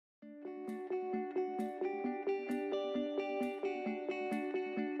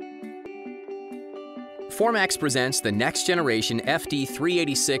Formax presents the next generation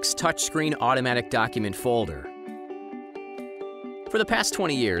FD386 touchscreen automatic document folder. For the past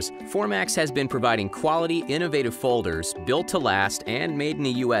 20 years, Formax has been providing quality, innovative folders built to last and made in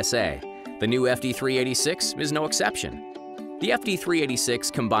the USA. The new FD386 is no exception. The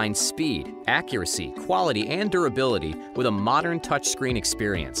FD386 combines speed, accuracy, quality, and durability with a modern touchscreen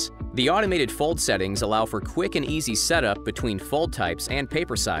experience. The automated fold settings allow for quick and easy setup between fold types and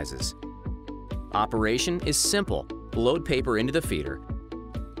paper sizes. Operation is simple. Load paper into the feeder,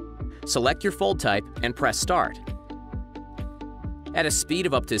 select your fold type, and press Start. At a speed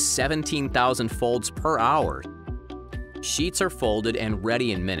of up to 17,000 folds per hour, sheets are folded and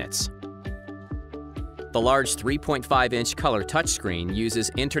ready in minutes. The large 3.5-inch color touchscreen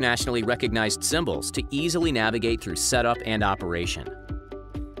uses internationally recognized symbols to easily navigate through setup and operation.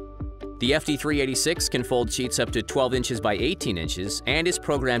 The FD386 can fold sheets up to 12 inches by 18 inches and is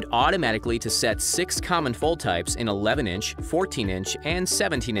programmed automatically to set 6 common fold types in 11-inch, 14-inch, and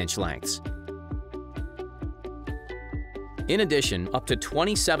 17-inch lengths. In addition, up to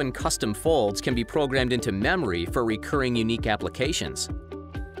 27 custom folds can be programmed into memory for recurring unique applications.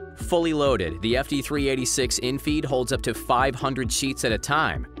 Fully loaded, the FD386 in-feed holds up to 500 sheets at a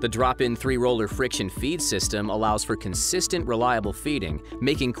time. The drop-in 3-roller friction feed system allows for consistent, reliable feeding,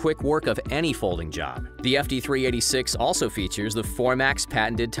 making quick work of any folding job. The FD386 also features the Formax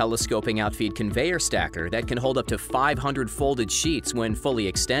patented telescoping outfeed conveyor stacker that can hold up to 500 folded sheets when fully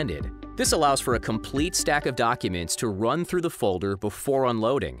extended. This allows for a complete stack of documents to run through the folder before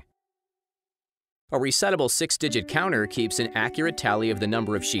unloading. A resettable 6-digit counter keeps an accurate tally of the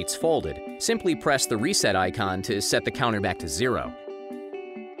number of sheets folded. Simply press the reset icon to set the counter back to 0.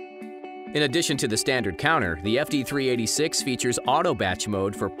 In addition to the standard counter, the FD386 features auto batch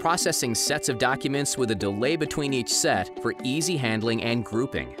mode for processing sets of documents with a delay between each set for easy handling and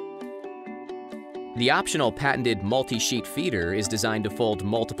grouping. The optional patented multi-sheet feeder is designed to fold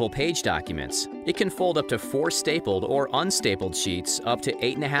multiple page documents. It can fold up to 4 stapled or unstapled sheets up to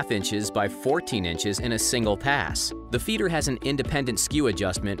 8.5 inches by 14 inches in a single pass. The feeder has an independent skew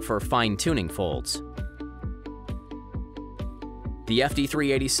adjustment for fine-tuning folds. The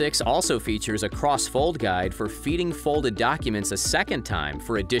FD386 also features a cross-fold guide for feeding folded documents a second time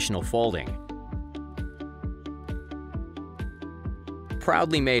for additional folding.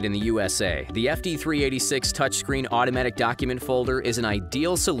 Proudly made in the USA, the FD386 touchscreen automatic document folder is an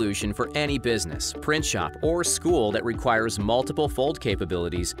ideal solution for any business, print shop, or school that requires multiple fold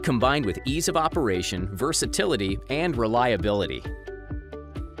capabilities combined with ease of operation, versatility, and reliability.